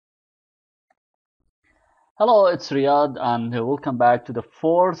Hello, it's Riyadh, and welcome back to the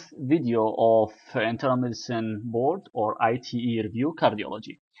fourth video of Internal Medicine Board or ITE Review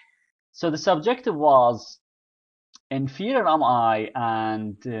Cardiology. So the subject was inferior MI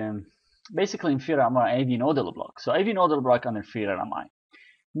and basically inferior MI AV nodal block. So AV nodal block and inferior MI.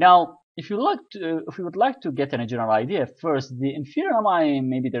 Now, if you would like to get a general idea, first the inferior MI,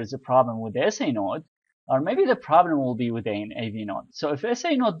 maybe there's a problem with the SA node, or maybe the problem will be with an AV node. So if SA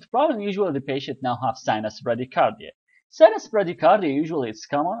node problem, usually the patient now have sinus bradycardia. Sinus bradycardia usually it's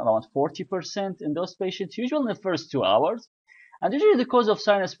common around 40% in those patients, usually in the first 2 hours. And usually the cause of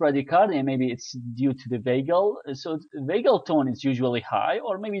sinus bradycardia, maybe it's due to the vagal. So vagal tone is usually high,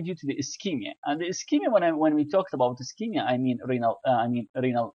 or maybe due to the ischemia. And the ischemia, when we talked about ischemia,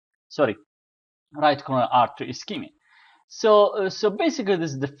 sorry, right coronary artery ischemia. So basically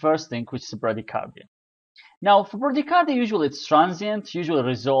this is the first thing, which is bradycardia. Now for bradycardia, usually it's transient, usually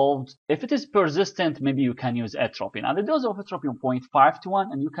resolved. If it is persistent, maybe you can use atropine. And the dose of atropine 0.5 to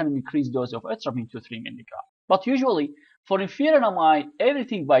 1, and you can increase dose of atropine to 3 milligrams. But usually for inferior MI,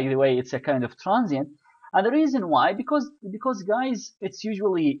 everything, by the way, it's a kind of transient. And the reason why, because guys, it's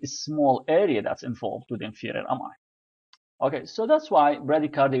usually a small area that's involved with inferior MI. Okay, so that's why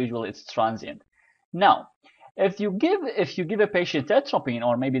bradycardia usually it's transient. Now, if you give a patient atropine,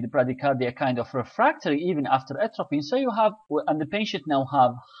 or maybe the bradycardia kind of refractory even after atropine, so you have, and the patient now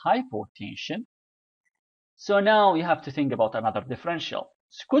have hypotension. So now you have to think about another differential.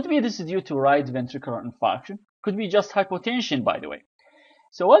 So could be this is due to right ventricular infarction, could be just hypotension, by the way.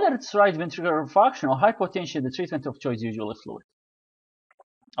 So whether it's right ventricular infarction or hypotension, the treatment of choice is usually fluid.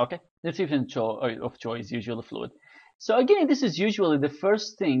 Okay, the treatment of choice is usually fluid. So again, this is usually the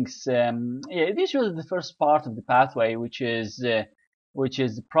first things. Usually the first part of the pathway, which is the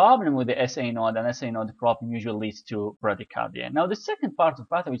problem with the SA node, and SA node problem usually leads to bradycardia. Now the second part of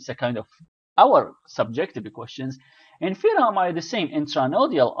the pathway, which is a kind of our subjective questions. Inferior MI, the same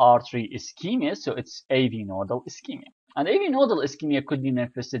intranodal artery ischemia, so it's AV nodal ischemia. And AV nodal ischemia could be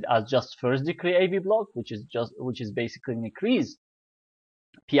manifested as just first degree AV block, which is basically an increased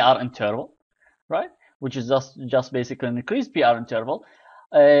PR interval, right? Which is just basically an increased PR interval.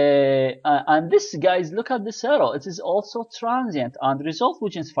 And this, guys, look at this arrow. It is also transient and resolve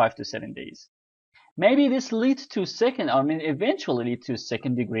within 5 to 7 days. Maybe this leads to eventually lead to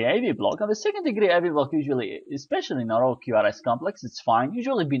second degree AV block. And the second degree AV block usually, especially narrow QRS complex, it's fine.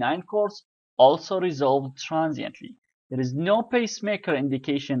 Usually benign course, also resolved transiently. There is no pacemaker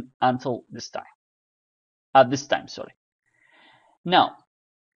indication until this time. At this time, sorry. Now,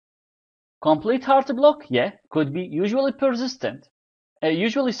 complete heart block, yeah, could be usually persistent.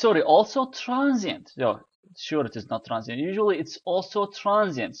 Also transient. So, sure, it is not transient. Usually it's also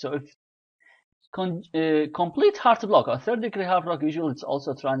transient. So if complete heart block or third degree heart block, usually it's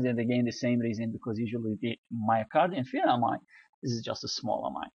also transient. Again, the same reason, because usually the myocardial inferior MI, this is just a small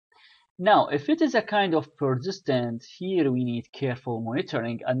MI. Now, if it is a kind of persistent, here we need careful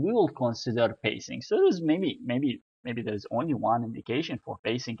monitoring, and we will consider pacing. So there's maybe there's only one indication for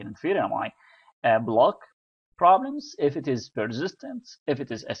pacing in inferior MI block problems. If it is persistent, if it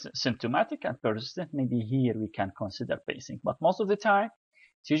is symptomatic and persistent, maybe here we can consider pacing. But most of the time,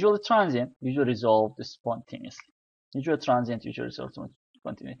 it's usually transient, usually resolved spontaneously. Usually transient, usually resolved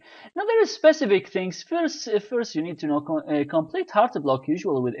spontaneously. Now there is specific things. First you need to know complete heart block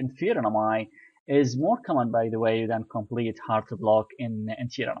usually with inferior MI is more common, by the way, than complete heart block in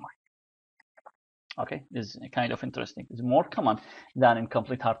anterior MI. Okay, this is kind of interesting. It's more common than in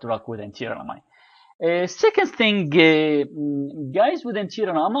complete heart block with anterior MI. Second thing, guys, with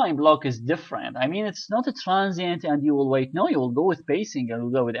anterior MI block is different. I mean, it's not a transient and you will wait. No, you will go with pacing, and you'll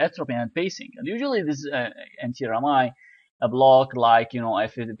go with atropine and pacing. And usually this anterior MI a block, like,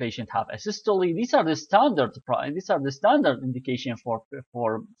 if the patient have asystole, these are the standard indication for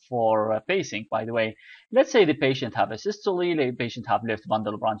pacing. By the way, let's say the patient have asystole, the patient have left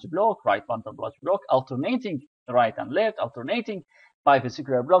bundle branch block, right bundle branch block, alternating right and left, alternating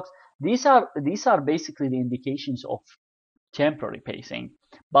bivesicular blocks. These are basically the indications of temporary pacing.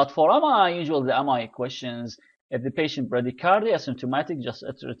 But for MI, usually the MI questions, if the patient bradycardia, asymptomatic, just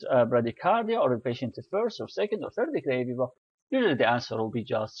bradycardia, or the patient first or second or third degree AV block, usually the answer will be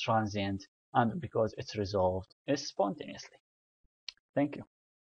just transient, and because it's resolved spontaneously. Thank you.